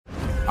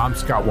I'm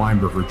Scott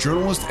Weinberger,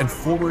 journalist and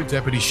former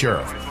deputy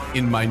sheriff.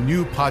 In my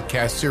new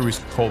podcast series,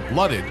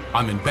 Cold-Blooded,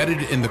 I'm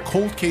embedded in the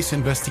cold case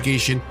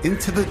investigation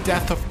into the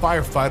death of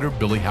firefighter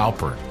Billy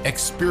Halpern.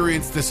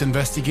 Experience this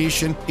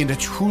investigation in a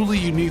truly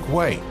unique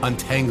way,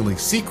 untangling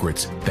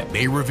secrets that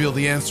may reveal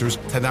the answers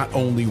to not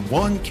only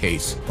one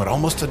case, but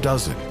almost a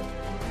dozen.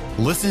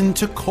 Listen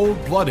to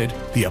Cold-Blooded,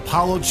 the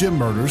Apollo Gym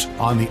Murders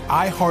on the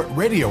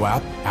iHeartRadio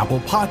app, Apple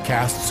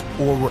Podcasts,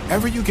 or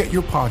wherever you get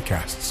your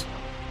podcasts.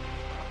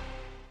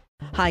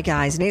 Hi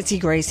guys, Nancy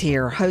Grace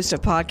here, host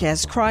of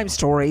podcast Crime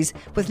Stories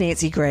with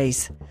Nancy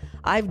Grace.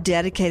 I've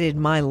dedicated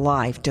my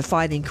life to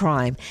fighting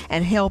crime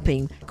and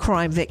helping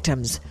crime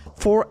victims.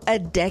 For a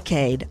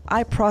decade,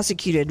 I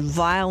prosecuted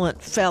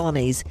violent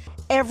felonies.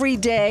 Every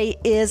day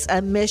is a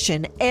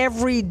mission.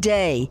 Every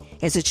day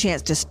is a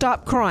chance to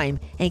stop crime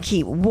and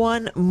keep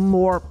one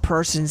more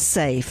person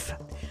safe.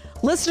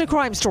 Listen to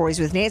Crime Stories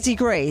with Nancy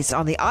Grace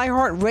on the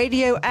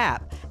iHeartRadio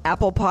app,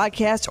 Apple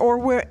Podcasts, or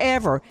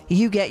wherever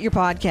you get your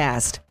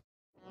podcast.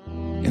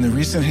 In the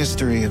recent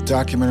history of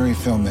documentary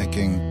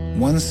filmmaking,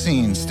 one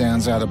scene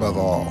stands out above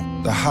all: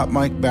 the hot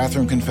mic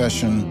bathroom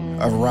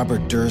confession of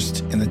Robert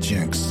Durst in The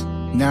Jinx.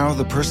 Now,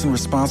 the person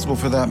responsible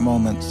for that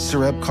moment,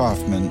 Sareb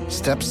Kaufman,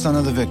 stepson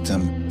of the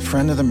victim,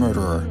 friend of the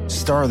murderer,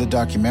 star of the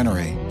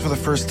documentary, for the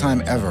first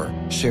time ever,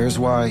 shares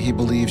why he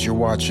believes you're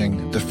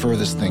watching the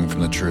furthest thing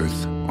from the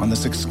truth on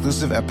this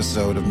exclusive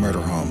episode of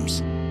Murder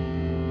Homes.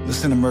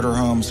 Listen to Murder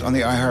Homes on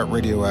the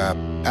iHeartRadio app,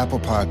 Apple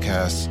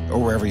Podcasts, or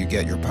wherever you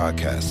get your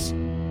podcasts.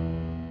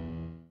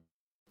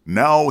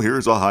 Now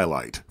here's a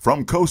highlight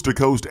from Coast to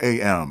Coast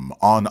AM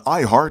on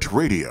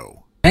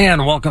iHeartRadio.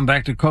 And welcome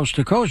back to Coast.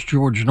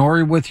 George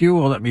Norrie with you.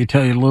 Well, let me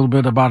tell you a little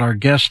bit about our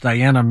guest,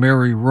 Diana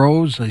Mary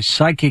Rose, a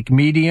psychic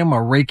medium, a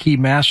Reiki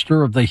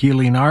master of the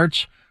healing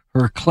arts.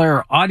 Her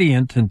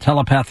clairaudient and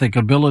telepathic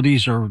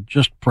abilities are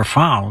just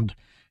profound,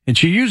 and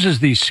she uses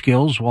these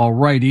skills while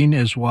writing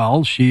as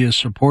well. She is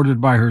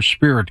supported by her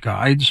spirit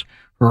guides,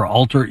 her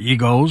alter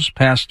egos,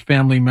 past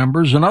family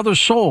members, and other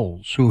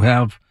souls who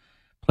have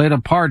played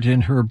a part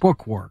in her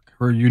book work.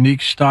 Her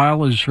unique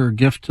style is her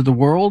gift to the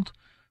world,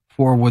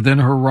 for within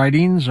her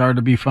writings are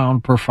to be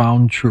found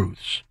profound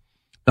truths.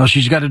 Now,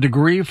 she's got a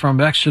degree from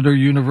Exeter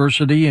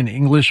University in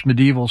English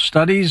Medieval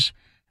Studies,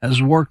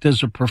 has worked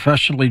as a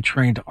professionally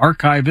trained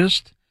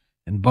archivist,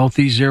 and both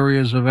these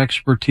areas of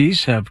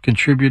expertise have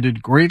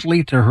contributed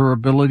greatly to her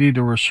ability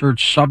to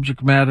research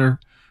subject matter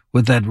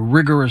with that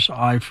rigorous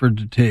eye for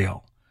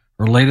detail.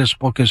 Her latest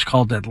book is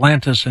called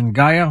Atlantis and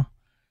Gaia.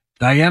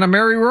 Diana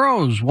Mary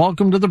Rose,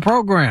 welcome to the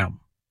program.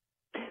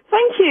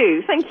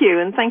 Thank you,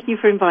 and thank you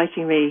for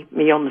inviting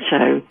me on the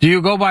show. Do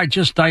you go by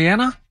just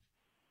Diana?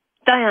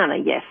 Diana,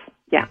 yes,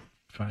 yeah.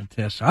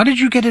 Fantastic. How did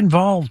you get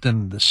involved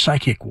in the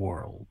psychic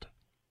world?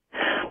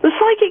 The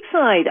psychic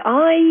side,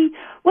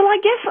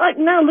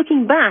 now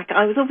looking back,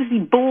 I was obviously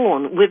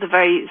born with a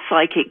very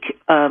psychic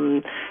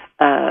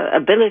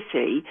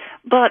ability,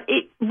 but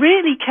it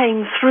really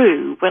came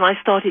through when I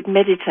started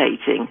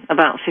meditating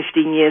about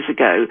 15 years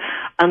ago,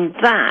 and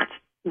that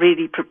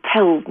really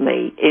propelled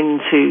me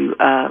into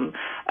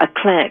a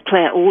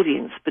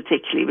clairaudience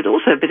particularly, but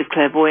also a bit of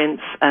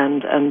clairvoyance,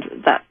 and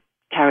that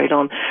carried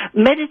on.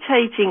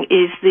 Meditating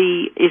is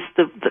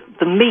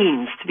the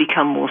means to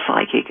become more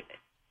psychic,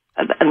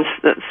 and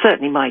that's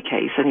certainly my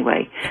case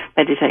anyway,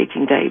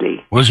 meditating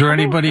daily. Was there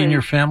anybody in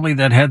your family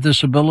that had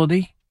this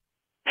ability?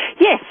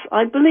 Yes,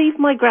 I believe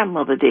my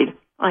grandmother did.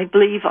 I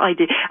believe I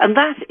did. And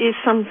that is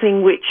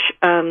something which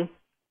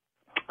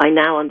I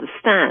now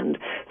understand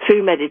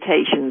through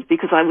meditations,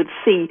 because I would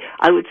see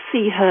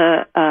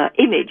her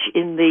image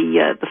in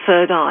the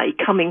third eye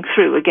coming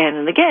through again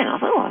and again. I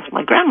thought, oh, that's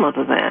my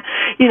grandmother there,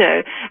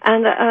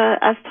 And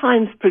as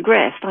times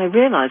progressed, I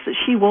realized that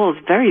she was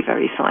very,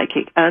 very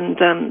psychic. And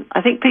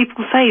I think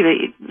people say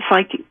that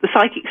the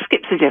psychic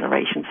skips a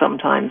generation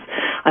sometimes.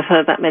 I've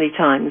heard that many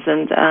times,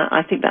 and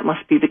I think that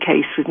must be the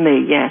case with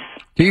me, yes.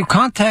 Do you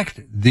contact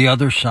the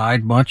other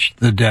side much,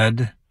 the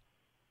dead?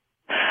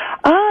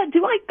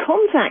 Do I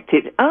contact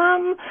it?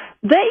 I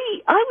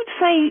would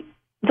say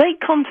they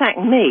contact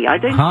me. I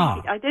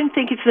don't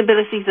think it's an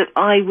ability that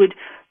I would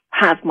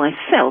have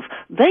myself.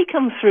 They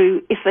come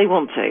through if they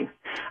want to,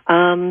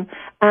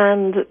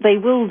 and they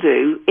will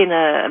do in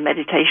a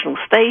meditational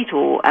state,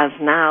 or as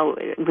now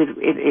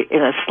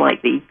in a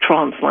slightly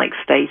trance-like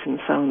state, and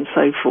so on and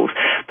so forth.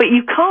 But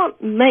you can't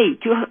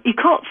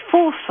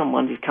force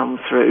someone to come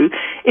through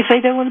if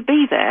they don't want to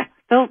be there.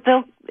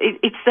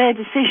 It's their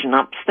decision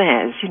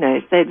upstairs,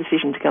 it's their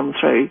decision to come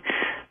through.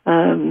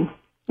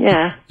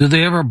 Yeah. Do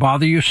they ever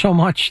bother you so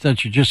much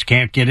that you just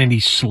can't get any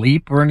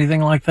sleep or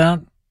anything like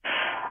that?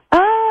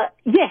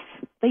 Yes,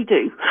 they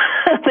do.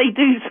 They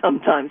do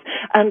sometimes.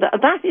 And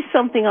that is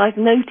something I've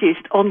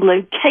noticed on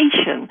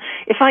location.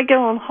 If I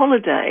go on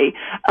holiday,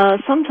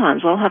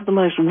 sometimes I'll have the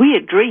most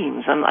weird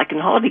dreams, and I can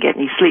hardly get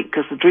any sleep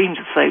because the dreams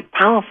are so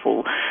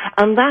powerful.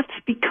 And that's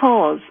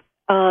because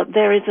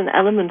there is an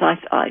element, as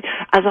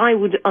I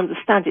would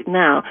understand it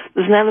now,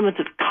 there's an element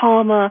of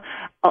karma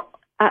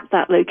at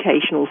that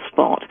locational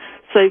spot.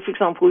 So, for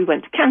example, we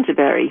went to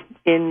Canterbury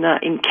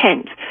in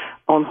Kent,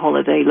 on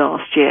holiday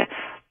last year.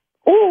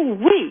 All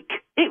week,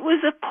 it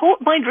was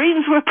my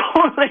dreams were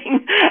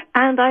appalling,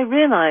 and I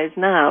realise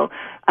now,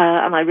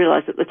 and I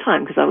realised at the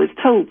time because I was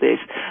told this,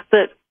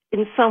 that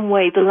in some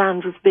way the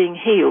land was being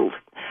healed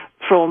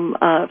from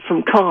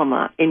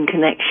karma in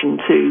connection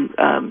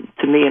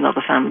to me and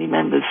other family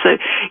members. So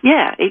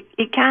yeah,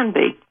 it can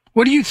be.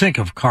 What do you think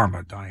of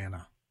karma,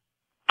 Diana?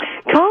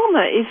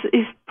 Karma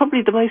is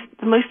probably the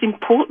most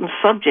important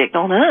subject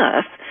on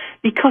earth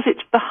because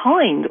it's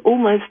behind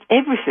almost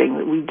everything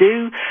that we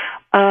do,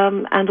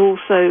 and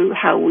also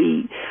how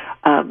we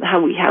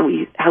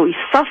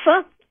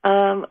suffer,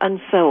 and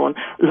so on.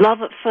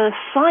 Love at first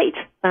sight,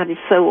 that is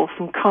so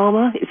often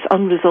karma. It's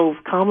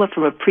unresolved karma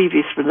from a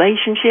previous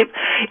relationship.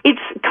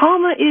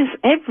 Karma is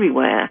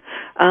everywhere.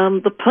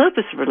 The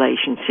purpose of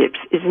relationships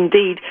is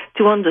indeed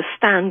to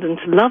understand and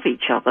to love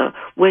each other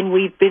when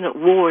we've been at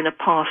war in a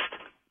past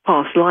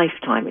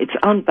lifetime. It's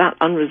about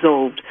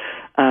unresolved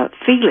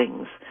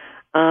feelings,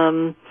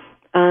 and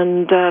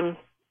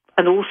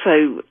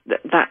also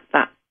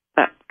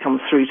that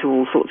comes through to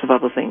all sorts of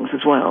other things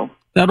as well.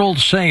 That old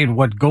saying,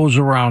 "What goes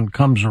around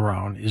comes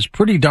around," is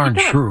pretty darn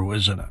true,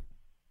 isn't it?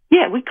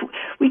 Yeah, we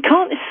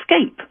can't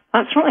escape.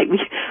 That's right.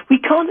 We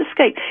can't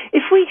escape.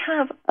 If we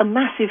have a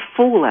massive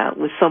fallout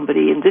with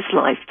somebody in this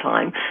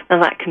lifetime, now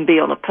that can be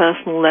on a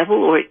personal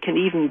level, or it can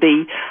even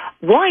be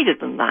wider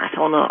than that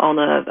on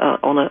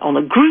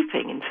a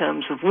grouping in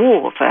terms of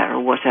warfare or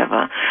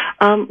whatever.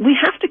 We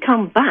have to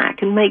come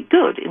back and make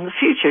good in the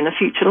future, in a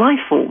future life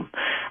form,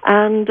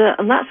 and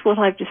that's what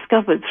I've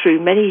discovered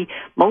through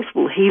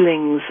multiple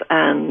healings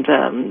and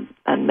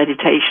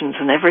meditations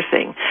and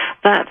everything.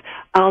 That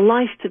our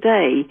life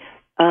today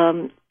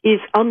is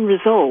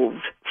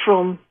unresolved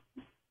from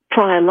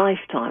prior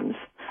lifetimes,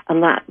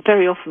 and that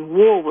very often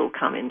war will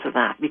come into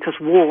that, because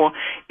war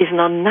is an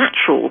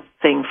unnatural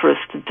thing for us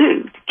to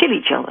do, to kill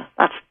each other.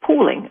 That's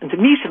appalling, and to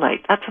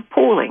mutilate, that's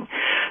appalling.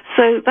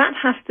 So that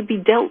has to be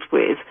dealt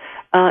with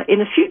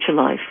in a future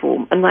life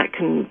form, and that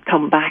can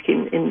come back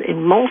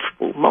in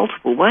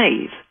multiple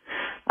ways.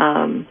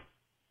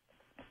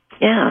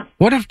 Yeah.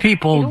 What if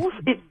people?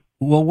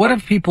 What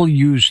if people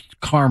used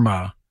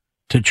karma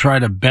to try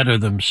to better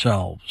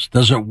themselves?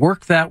 Does it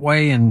work that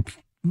way? And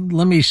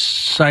let me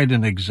cite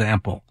an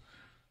example.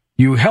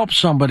 You help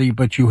somebody,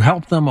 but you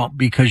help them up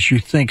because you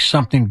think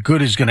something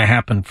good is going to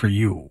happen for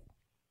you.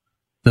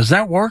 Does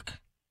that work?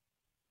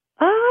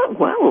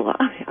 Well,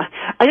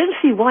 I don't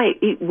see why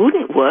it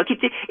wouldn't work.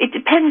 It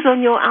depends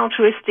on your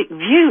altruistic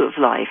view of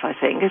life, I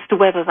think, as to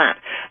whether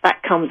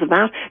that comes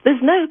about.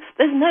 There's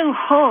no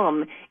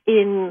harm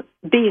in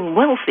being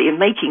wealthy and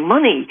making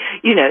money,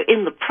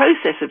 in the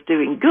process of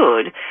doing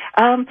good.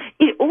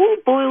 It all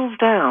boils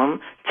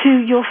down to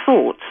your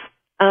thoughts,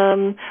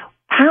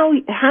 how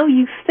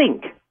you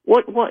think.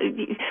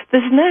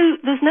 There's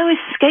no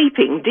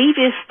escaping.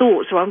 Devious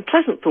thoughts or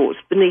unpleasant thoughts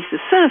beneath the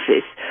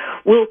surface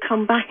will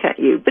come back at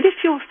you. But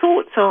if your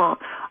thoughts are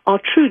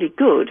truly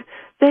good,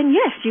 then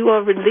yes, you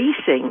are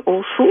releasing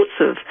all sorts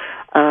of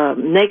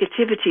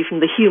negativity from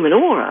the human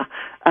aura,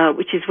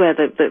 which is where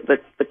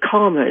the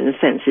karma, in a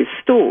sense, is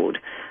stored,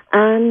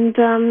 and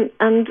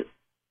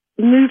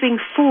moving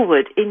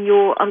forward in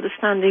your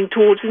understanding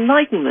towards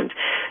enlightenment.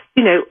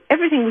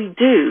 Everything we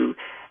do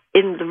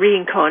in the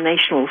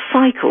reincarnational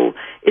cycle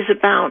is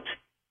about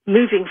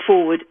moving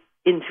forward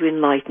into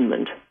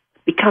enlightenment,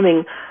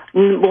 becoming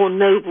more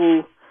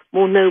noble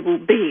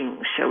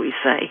beings, shall we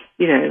say,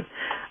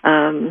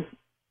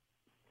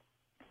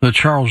 The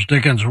Charles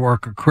Dickens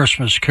work, A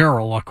Christmas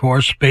Carol, of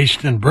course,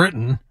 based in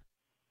Britain.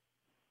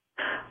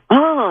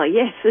 Ah,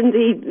 yes,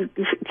 indeed.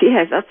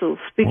 Yes, that's all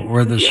spooky.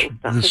 Where the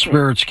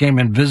spirits came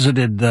and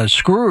visited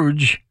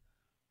Scrooge.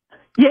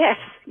 Yes.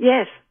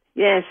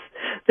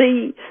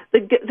 The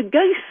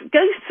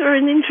ghosts are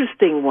an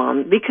interesting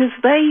one because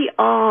they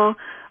are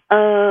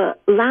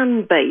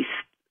land-based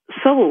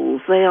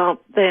souls.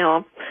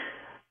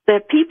 They're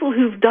people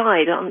who've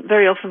died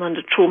very often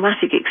under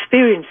traumatic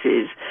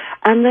experiences,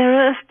 and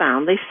they're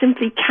earthbound. They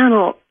simply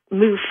cannot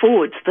move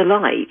forward to the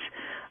light.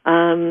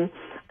 A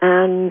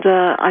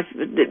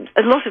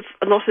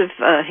lot of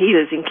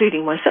healers,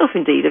 including myself,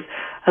 indeed,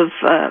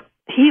 have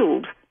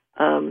healed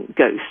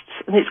ghosts,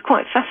 and it's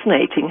quite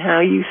fascinating how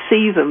you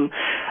see them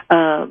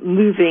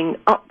moving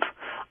up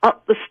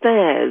the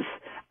stairs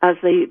as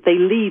they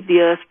leave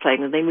the earth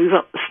plane, and they move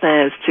up the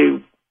stairs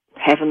to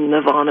heaven,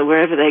 nirvana,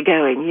 wherever they're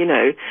going,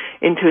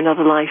 into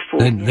another life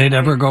form. They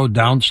never go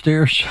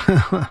downstairs?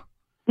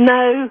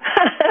 No,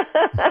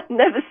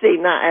 never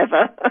seen that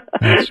ever.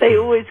 They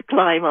always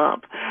climb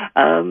up.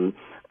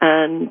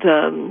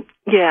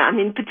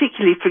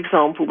 Particularly, for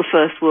example, the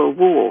First World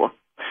War,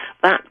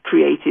 that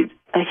created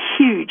a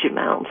huge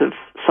amount of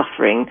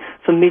suffering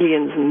for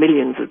millions and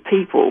millions of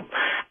people.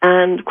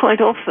 And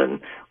quite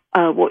often,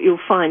 what you'll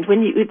find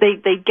when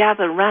they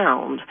gather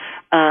round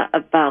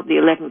about the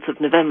 11th of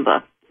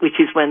November, which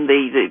is when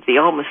the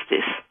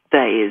armistice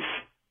day is,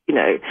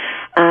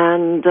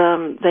 and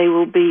they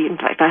will be. In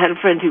fact, I had a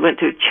friend who went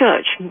to a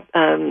church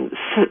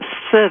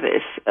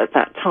service at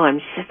that time.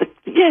 She said,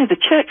 the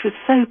church was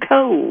so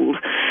cold,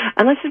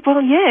 And I said,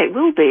 well, yeah, it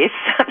will be. It's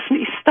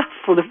absolutely stuffed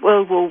full of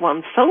World War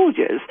I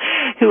soldiers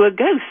who are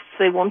ghosts.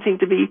 They're wanting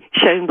to be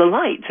shown the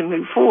light to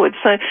move forward.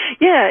 So,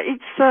 yeah,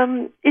 it's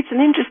an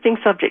interesting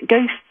subject.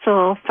 Ghosts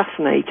are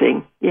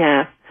fascinating,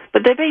 yeah.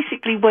 But they're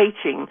basically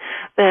waiting.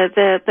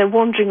 They're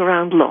wandering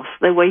around lost.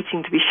 They're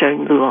waiting to be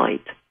shown the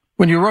light.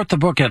 When you wrote the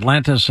book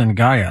Atlantis and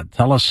Gaia,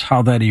 tell us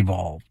how that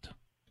evolved.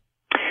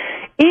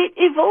 It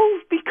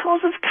evolved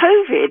because of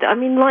COVID. I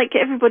mean, like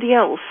everybody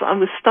else, I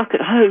was stuck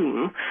at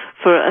home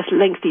for a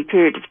lengthy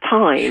period of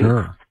time.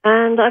 Sure.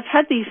 And I've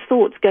had these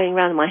thoughts going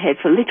around in my head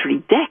for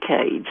literally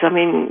decades. I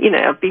mean, you know,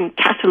 I've been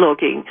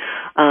cataloguing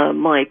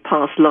my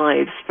past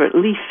lives for at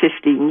least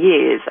 15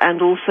 years,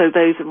 and also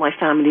those of my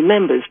family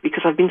members,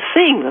 because I've been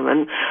seeing them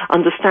and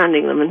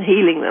understanding them and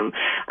healing them.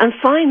 And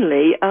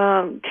finally,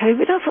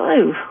 COVID, I thought,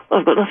 oh,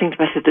 I've got nothing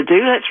better to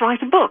do. Let's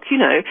write a book, you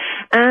know.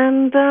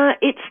 And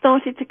it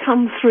started to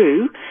come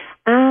through,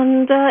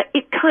 and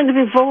it kind of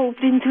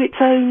evolved into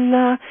its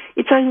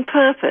own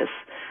purpose.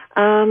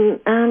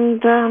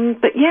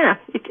 But yeah,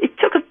 it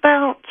took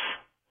about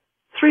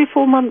 3 or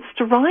 4 months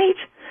to write,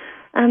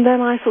 and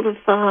then I sort of,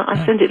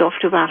 I sent it off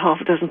to about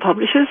half a dozen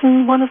publishers,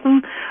 and one of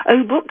them,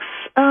 O Books,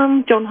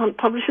 John Hunt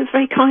Publishers,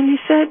 very kindly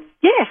said,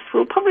 yes,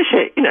 we'll publish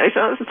it, you know,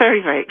 so it was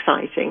very, very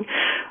exciting.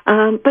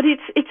 But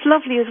it's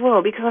lovely as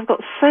well, because I've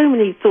got so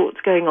many thoughts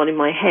going on in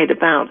my head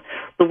about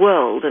the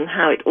world and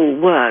how it all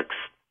works,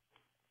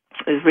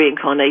 with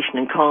reincarnation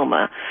and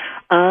karma,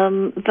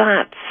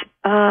 that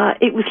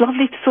it was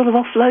lovely to sort of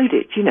offload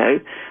it, you know,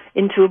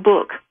 into a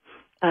book,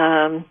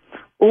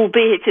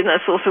 albeit in a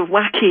sort of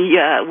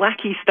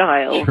wacky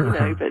style, sure. You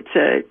know, but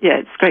yeah,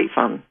 it's great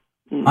fun.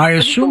 I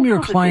assume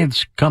your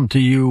clients come to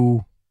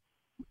you,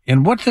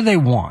 and what do they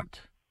want?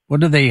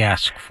 What do they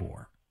ask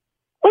for?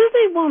 What do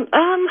they want?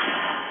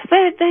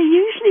 They're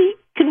usually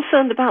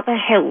concerned about their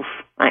health,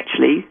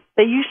 actually.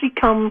 They usually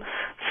come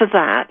for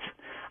that.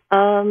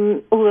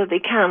 Although they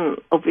can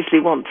obviously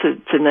want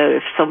to know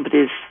if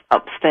somebody's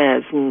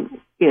upstairs and,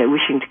 you know,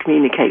 wishing to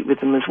communicate with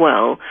them as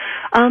well.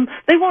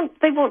 They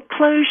want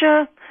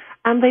closure,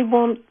 and they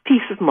want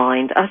peace of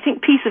mind. I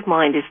think peace of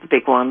mind is the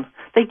big one.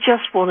 They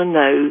just want to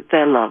know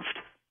they're loved,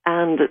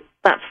 and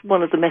that's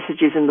one of the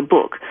messages in the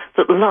book,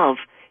 that love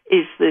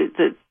is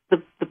the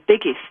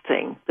biggest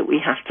thing that we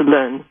have to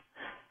learn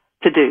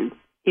to do.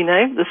 You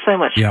know, there's so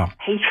much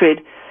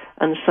hatred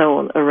and so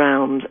on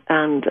around,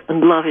 and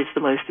love is the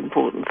most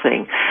important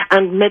thing.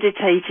 And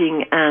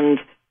meditating and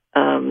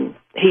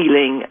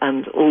healing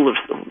and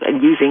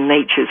and using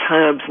nature's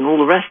herbs and all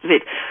the rest of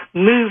it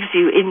moves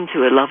you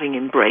into a loving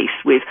embrace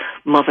with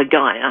Mother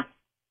Gaia,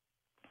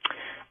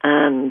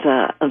 and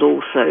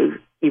also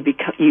you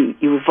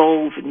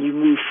evolve and you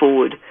move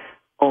forward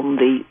on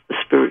the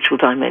spiritual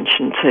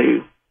dimension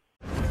too.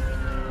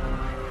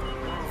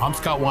 I'm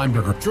Scott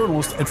Weinberger,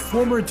 journalist and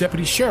former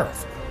deputy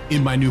sheriff.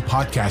 In my new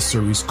podcast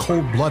series,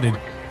 Cold-Blooded,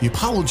 The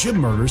Apollo Gym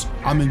Murders,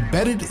 I'm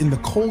embedded in the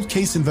cold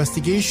case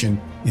investigation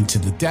into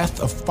the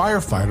death of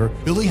firefighter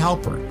Billy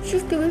Halpern. It's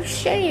just a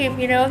shame,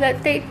 you know,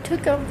 that they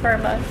took him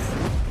from us.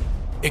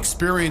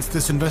 Experience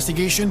this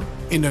investigation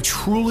in a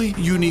truly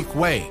unique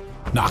way,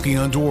 knocking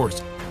on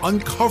doors,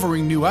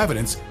 uncovering new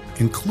evidence,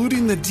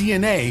 including the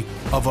DNA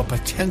of a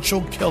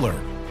potential killer.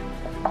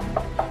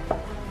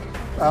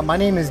 My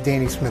name is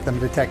Danny Smith. I'm a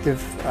detective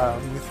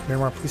with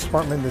Miramar Police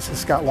Department. This is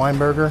Scott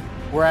Weinberger.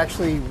 We're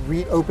actually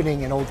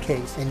reopening an old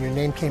case, and your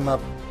name came up.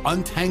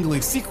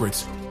 Untangling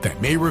secrets that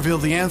may reveal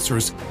the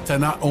answers to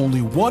not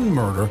only one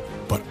murder,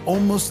 but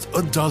almost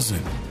a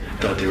dozen. I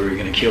thought they were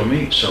going to kill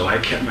me, so I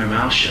kept my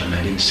mouth shut and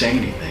I didn't say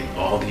anything.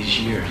 All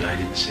these years, I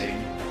didn't say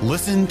anything.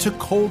 Listen to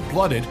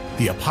Cold-Blooded,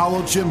 The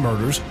Apollo Gym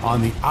Murders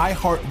on the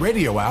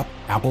iHeartRadio app,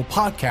 Apple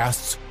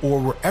Podcasts, or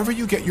wherever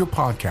you get your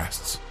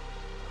podcasts.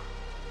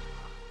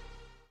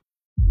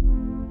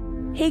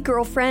 Hey,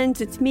 girlfriends,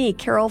 it's me,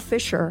 Carol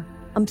Fisher.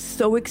 I'm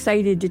so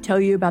excited to tell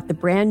you about the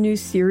brand new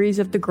series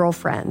of The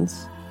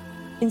Girlfriends.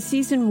 In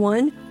Season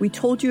 1, we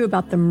told you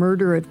about the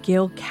murder of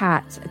Gail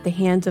Katz at the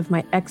hands of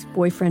my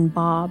ex-boyfriend,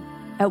 Bob.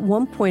 At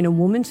one point, a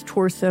woman's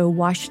torso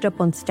washed up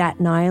on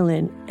Staten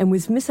Island and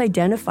was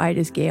misidentified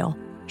as Gail.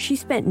 She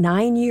spent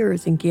 9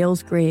 years in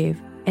Gail's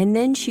grave, and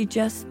then she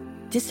just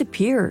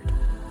disappeared.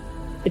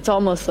 It's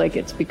almost like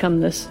it's become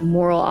this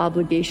moral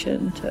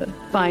obligation to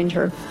find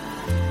her.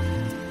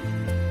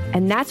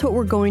 And that's what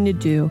we're going to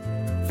do.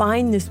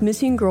 Find this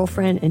missing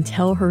girlfriend and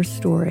tell her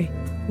story.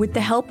 With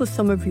the help of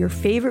some of your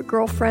favorite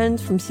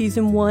girlfriends from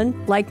Season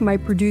 1, like my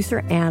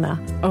producer,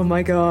 Anna. Oh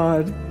my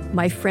God.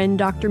 My friend,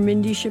 Dr.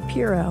 Mindy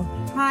Shapiro.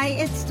 Hi,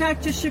 it's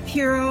Dr.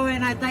 Shapiro,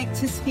 and I'd like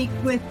to speak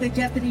with the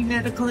Deputy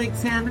Medical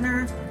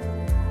Examiner.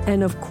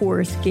 And of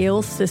course,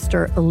 Gail's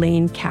sister,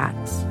 Elaine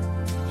Katz.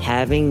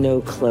 Having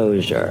no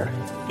closure,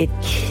 it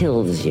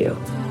kills you.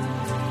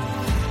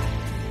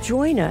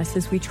 Join us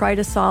as we try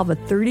to solve a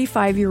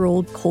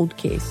 35-year-old cold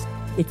case.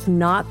 It's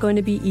not going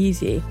to be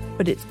easy,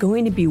 but it's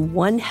going to be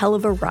one hell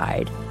of a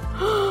ride.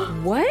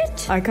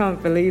 What? I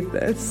can't believe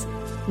this.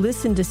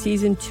 Listen to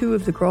Season 2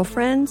 of The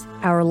Girlfriends,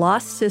 Our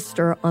Lost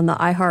Sister on the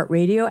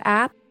iHeartRadio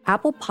app,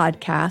 Apple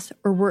Podcasts,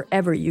 or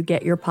wherever you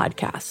get your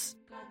podcasts.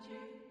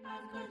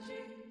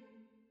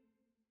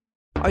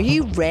 Are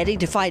you ready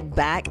to fight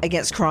back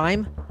against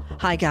crime?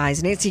 Hi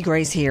guys, Nancy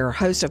Grace here,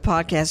 host of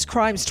podcast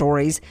Crime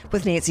Stories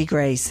with Nancy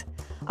Grace.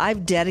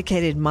 I've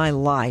dedicated my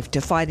life to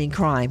fighting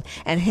crime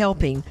and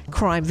helping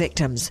crime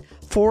victims.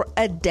 For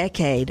a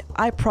decade,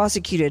 I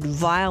prosecuted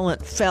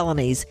violent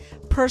felonies,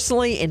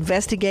 personally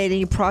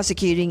investigating,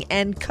 prosecuting,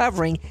 and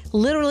covering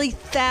literally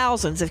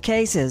thousands of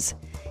cases.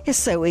 It's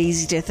so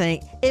easy to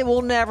think it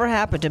will never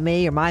happen to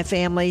me or my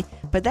family,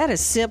 but that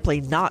is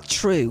simply not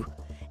true.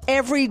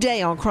 Every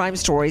day on Crime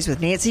Stories with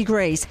Nancy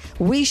Grace,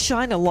 we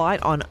shine a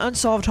light on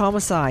unsolved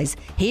homicides,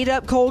 heat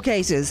up cold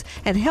cases,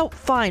 and help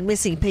find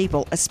missing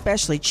people,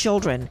 especially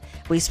children.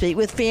 We speak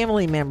with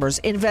family members,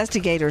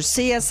 investigators,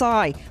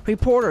 CSI,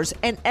 reporters,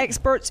 and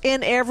experts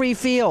in every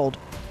field.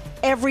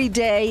 Every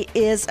day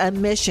is a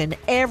mission.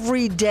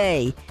 Every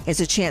day is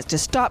a chance to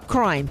stop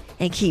crime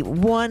and keep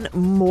one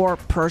more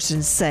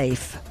person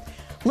safe.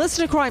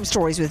 Listen to Crime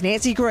Stories with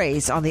Nancy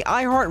Grace on the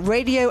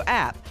iHeartRadio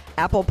app,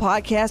 Apple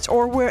Podcasts,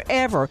 or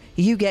wherever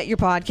you get your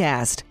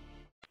podcast.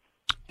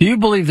 Do you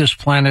believe this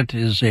planet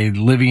is a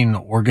living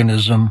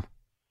organism?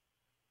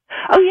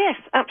 Oh, yes,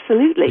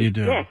 absolutely. You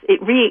do? Yes,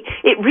 it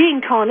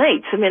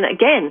reincarnates. I mean,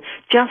 again,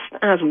 just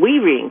as we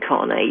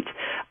reincarnate,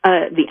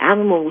 the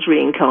animals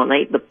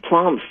reincarnate, the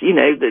plants,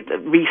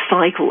 that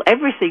recycle.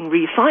 Everything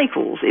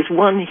recycles. Is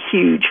one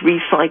huge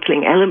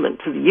recycling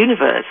element to the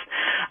universe.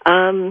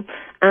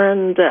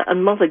 And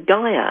Mother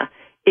Gaia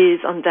is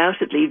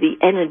undoubtedly the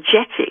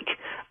energetic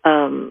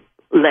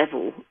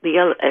level,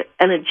 the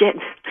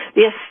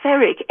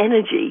etheric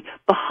energy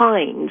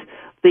behind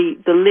the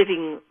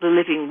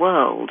living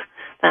world.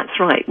 That's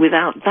right.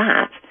 Without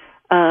that,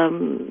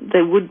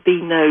 there would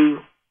be no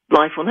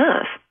life on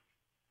Earth.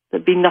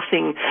 There'd be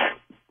nothing.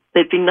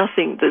 There'd be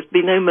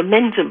no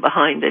momentum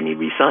behind any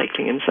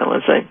recycling and so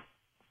on. So,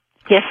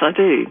 yes, I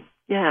do.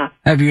 Yeah.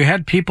 Have you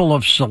had people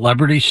of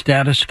celebrity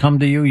status come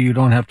to you? You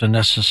don't have to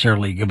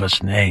necessarily give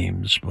us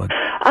names, but...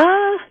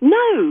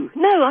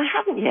 No, I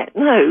haven't yet.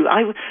 No,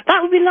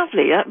 that would be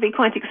lovely. That would be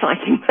quite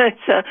exciting.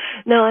 But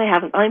no, I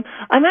haven't. I'm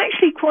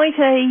actually quite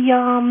a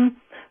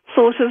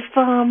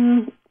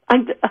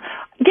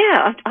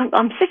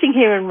I'm sitting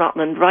here in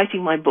Rutland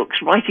writing my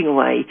books, writing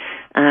away,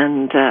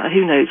 and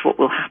who knows what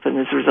will happen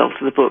as a result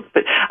of the book.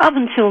 But up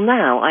until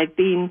now, I've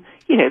been,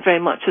 very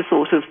much a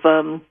sort of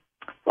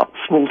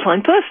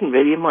small-time person,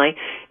 really,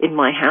 in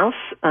my house,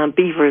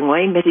 beavering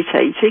away,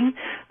 meditating,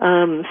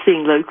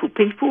 seeing local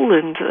people,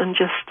 and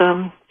just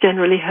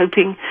generally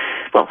helping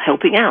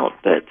out.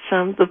 But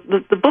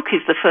the book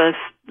is the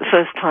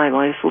first time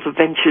I sort of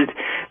ventured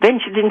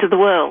into the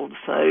world.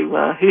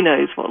 So who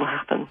knows what will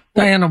happen?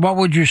 Diana, what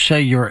would you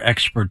say your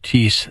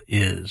expertise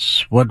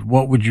is? What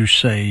would you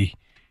say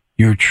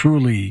you're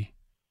truly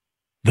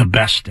the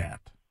best at?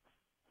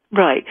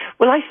 Right.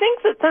 Well, I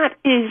think that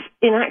is,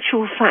 in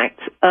actual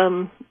fact,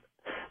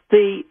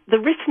 the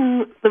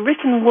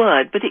written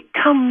word, but it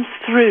comes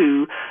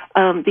through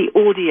the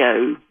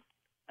audio.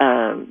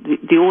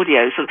 The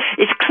audio. So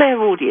it's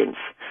clairaudience.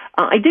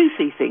 I do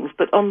see things,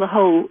 but on the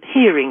whole,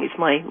 hearing is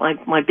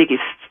my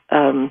biggest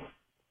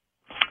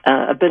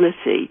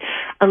ability,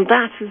 and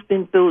that has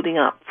been building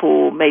up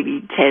for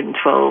maybe 10,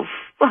 12.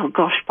 Well,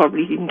 gosh,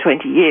 probably even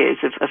 20 years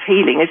of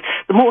healing.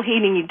 The more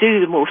healing you do,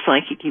 the more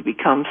psychic you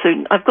become. So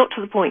I've got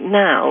to the point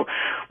now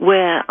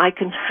where I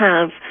can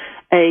have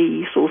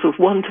a sort of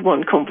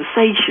one-to-one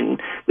conversation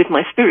with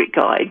my spirit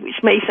guide,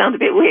 which may sound a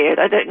bit weird,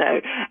 I don't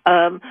know.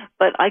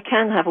 But I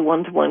can have a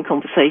one-to-one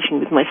conversation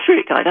with my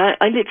spirit guide.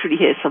 I literally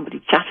hear somebody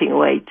chatting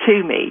away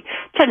to me,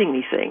 telling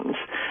me things.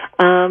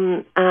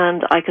 And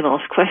I can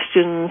ask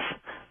questions,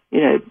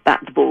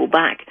 bat the ball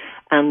back,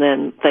 and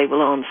then they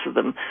will answer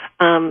them.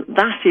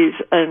 That is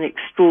an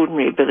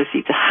extraordinary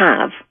ability to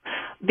have.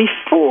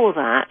 Before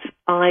that,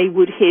 I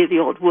would hear the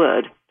odd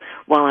word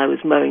while I was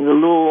mowing the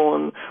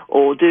lawn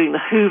or doing the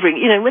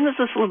hoovering. When there's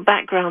a sort of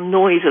background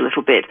noise a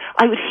little bit,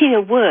 I would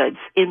hear words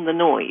in the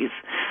noise,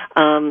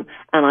 and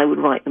I would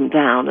write them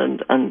down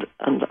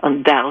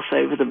and douse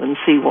over them and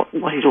see what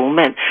it all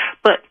meant.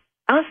 But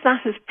as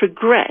that has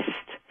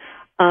progressed,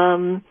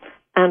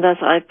 and as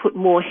I put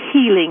more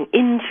healing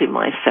into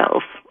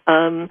myself,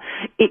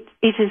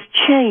 it has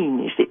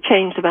changed. It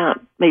changed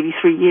about maybe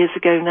 3 years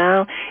ago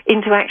now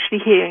into actually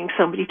hearing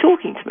somebody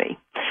talking to me.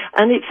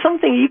 And it's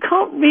something you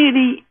can't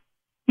really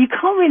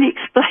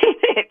explain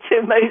it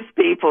to most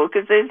people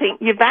because they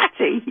think you're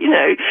batty,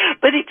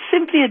 But it's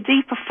simply a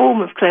deeper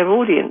form of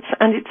clairaudience,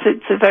 and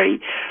it's a very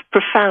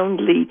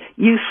profoundly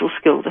useful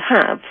skill to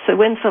have. So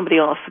when somebody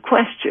asks a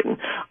question,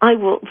 I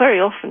will very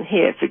often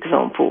hear, for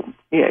example,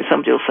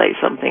 somebody will say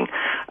something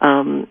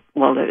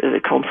while there's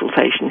a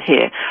consultation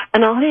here,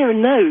 and I'll hear a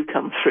no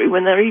come through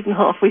when they're even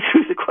halfway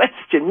through the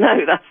question.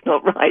 No, that's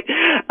not right.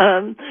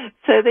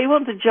 So they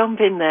want to jump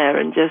in there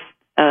and just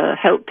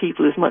help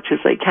people as much as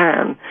they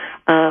can,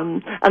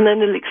 and then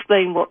they'll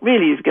explain what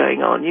really is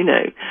going on,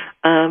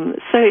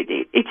 So it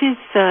is,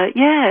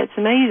 it's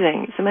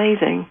amazing. It's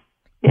amazing.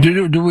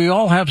 Yeah. Do we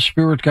all have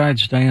spirit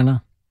guides,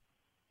 Diana?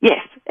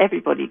 Yes,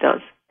 everybody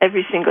does.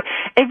 Every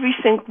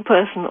single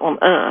person on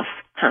Earth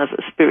has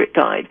a spirit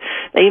guide.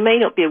 Now, you may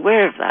not be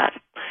aware of that,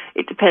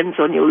 It depends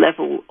on your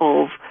level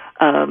of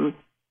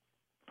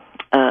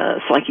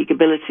psychic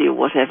ability or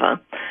whatever.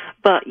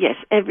 But yes,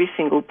 every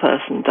single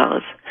person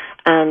does,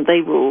 and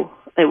they will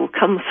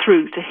come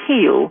through to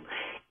heal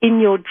in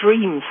your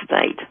dream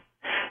state.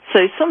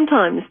 So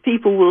sometimes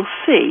people will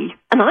see,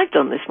 and I've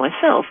done this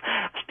myself,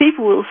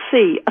 people will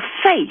see a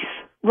face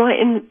right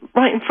in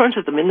front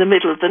of them in the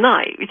middle of the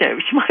night, which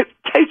might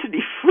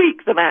totally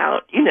freak them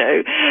out,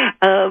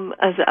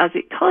 as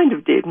it kind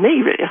of did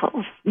me, really. Oh,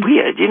 it's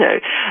weird,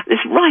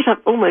 It's right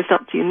up, almost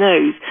up to your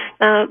nose.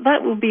 Now,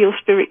 that will be your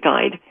spirit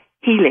guide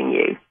healing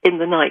you in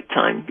the night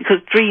time,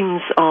 because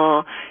dreams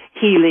are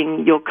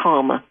healing your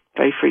karma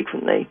very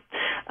frequently,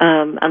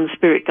 and the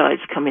spirit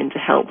guides come in to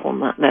help on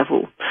that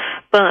level.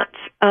 But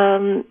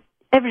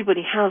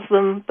everybody has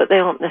them, but they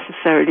aren't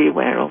necessarily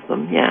aware of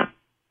them, yeah.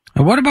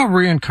 And what about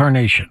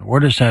reincarnation? Where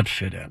does that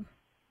fit in?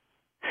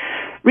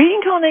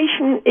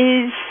 Reincarnation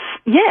is,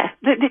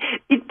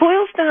 it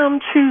boils down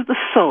to the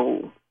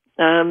soul.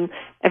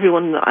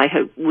 Everyone, I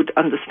hope, would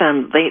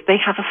understand they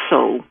have a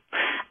soul.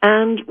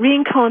 And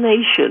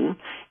reincarnation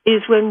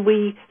is when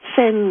we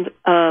send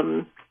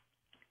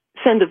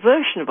a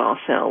version of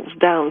ourselves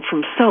down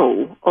from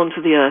soul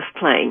onto the earth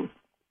plane.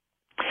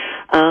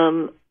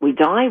 We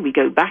die, we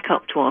go back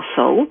up to our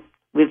soul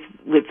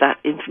with that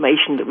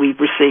information that we've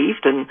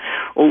received and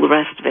all the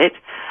rest of it,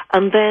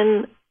 and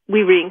then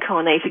we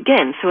reincarnate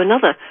again. So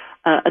another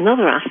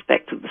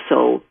aspect of the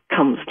soul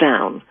comes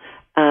down,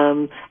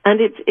 and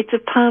it's a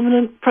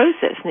permanent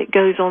process, and it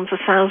goes on for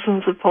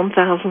thousands upon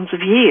thousands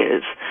of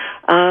years,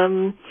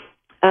 and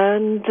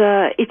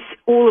it's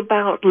all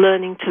about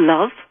learning to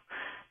love,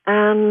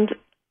 and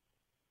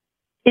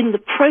in the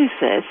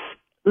process,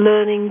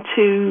 learning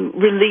to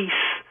release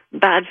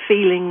bad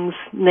feelings,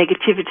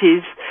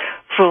 negativities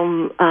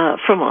from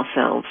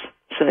ourselves.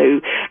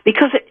 So,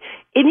 because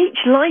in each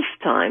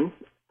lifetime,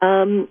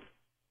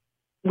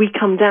 we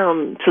come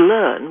down to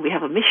learn. We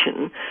have a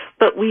mission,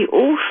 but we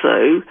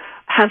also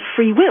have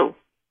free will,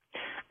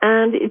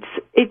 and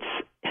it's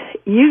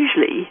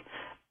usually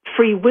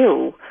free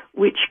will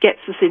which gets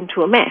us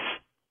into a mess.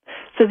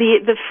 So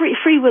the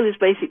free will is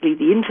basically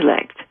the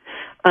intellect.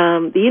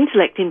 The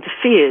intellect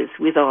interferes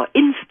with our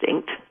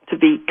instinct to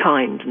be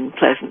kind and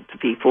pleasant to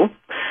people,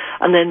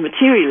 and then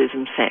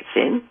materialism sets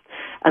in,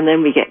 and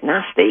then we get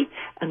nasty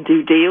and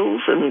do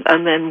deals, and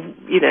then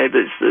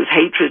there's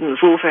hatred and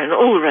there's warfare and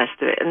all the rest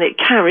of it, and it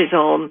carries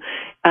on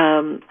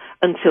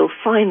until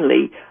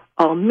finally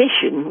our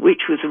mission,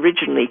 which was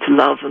originally to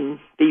love and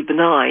be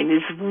benign,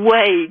 is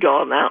way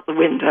gone out the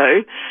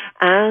window,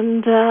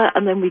 and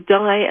then we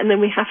die, and then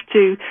we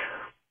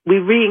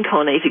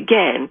reincarnate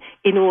again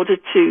in order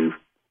to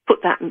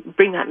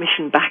bring that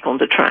mission back on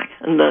the track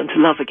and learn to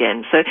love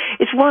again. So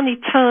it's one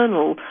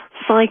eternal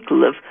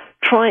cycle of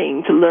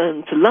trying to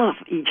learn to love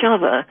each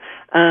other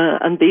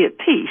and be at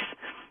peace.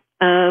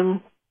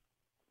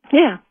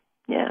 Yeah.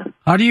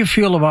 How do you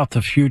feel about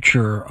the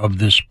future of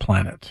this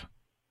planet?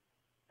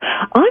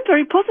 I'm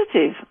very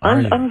positive.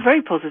 I'm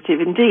very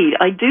positive indeed.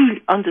 I do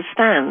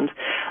understand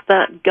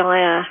that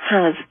Gaia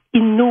has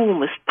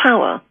enormous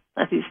power.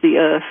 That is the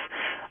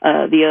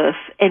Earth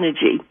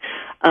energy.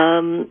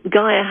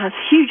 Gaia has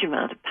huge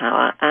amount of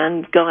power,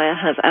 and Gaia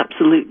has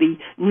absolutely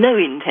no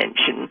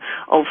intention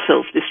of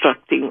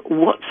self-destructing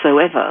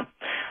whatsoever.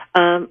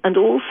 And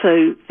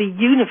also, the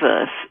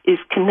universe is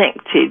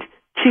connected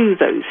to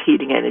those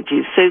healing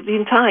energies. So the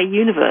entire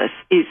universe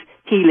is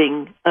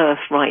healing Earth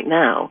right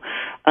now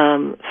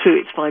through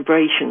its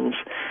vibrations,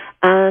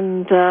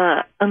 and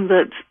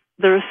that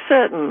there are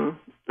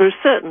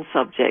certain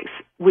subjects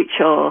which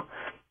are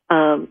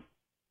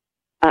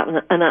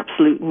an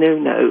absolute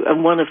no-no,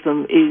 and one of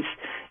them is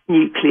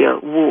nuclear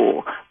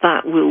war.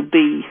 That will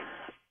be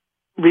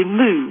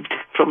removed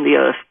from the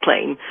Earth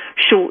plane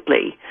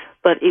shortly,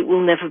 but it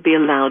will never be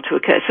allowed to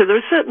occur. So there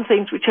are certain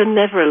things which are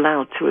never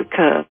allowed to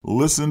occur.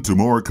 Listen to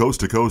more Coast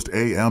to Coast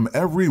AM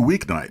every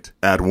weeknight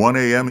at 1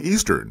 a.m.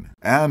 Eastern,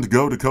 and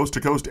go to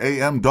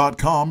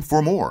coasttocoastam.com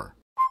for more.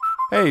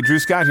 Hey, Drew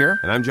Scott here,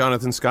 and I'm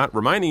Jonathan Scott,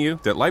 reminding you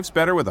that life's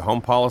better with a home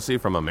policy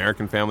from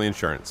American Family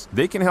Insurance.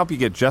 They can help you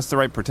get just the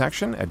right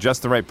protection at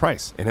just the right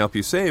price and help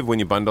you save when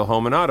you bundle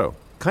home and auto.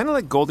 Kind of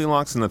like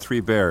Goldilocks and the Three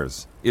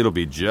Bears. It'll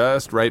be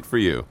just right for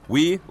you.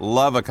 We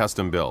love a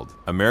custom build.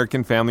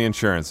 American Family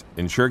Insurance.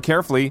 Insure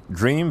carefully,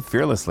 dream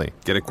fearlessly.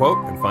 Get a quote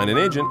and find an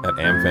agent at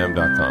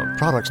amfam.com.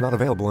 Products not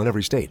available in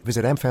every state.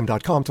 Visit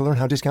amfam.com to learn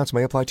how discounts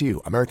may apply to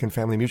you. American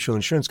Family Mutual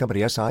Insurance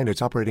Company, SI, and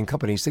its operating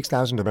company,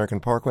 6000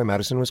 American Parkway,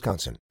 Madison,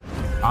 Wisconsin.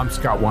 I'm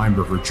Scott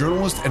Weinberger,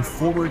 journalist and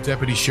former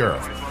deputy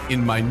sheriff.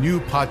 In my new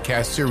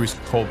podcast series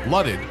called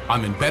Blooded,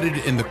 I'm embedded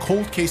in the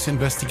cold case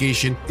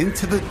investigation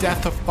into the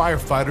death of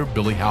firefighter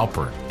Billy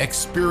Halpern.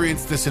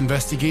 Experience this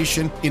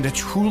investigation in a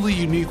truly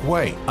unique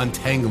way,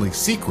 untangling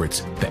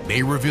secrets that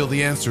may reveal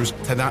the answers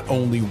to not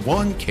only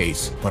one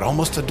case, but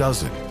almost a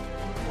dozen.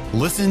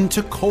 Listen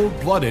to Cold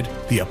Blooded,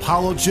 the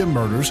Apollo Gym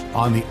Murders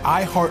on the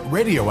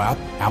iHeartRadio app,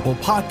 Apple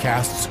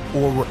Podcasts,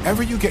 or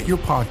wherever you get your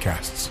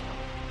podcasts.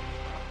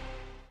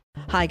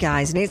 Hi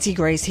guys, Nancy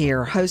Grace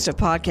here, host of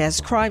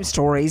podcast Crime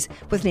Stories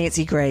with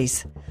Nancy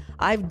Grace.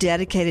 I've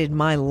dedicated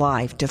my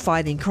life to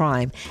fighting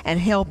crime and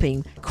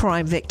helping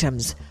crime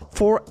victims.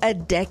 For a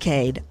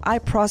decade, I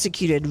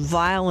prosecuted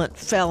violent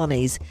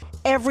felonies.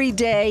 Every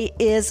day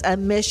is a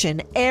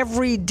mission.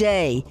 Every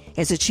day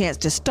is a chance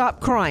to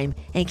stop crime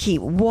and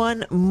keep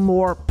one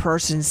more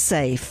person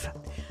safe.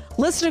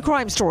 Listen to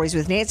Crime Stories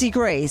with Nancy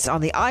Grace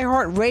on the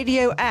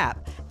iHeartRadio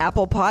app,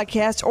 Apple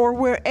Podcasts, or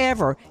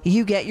wherever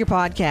you get your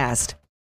podcast.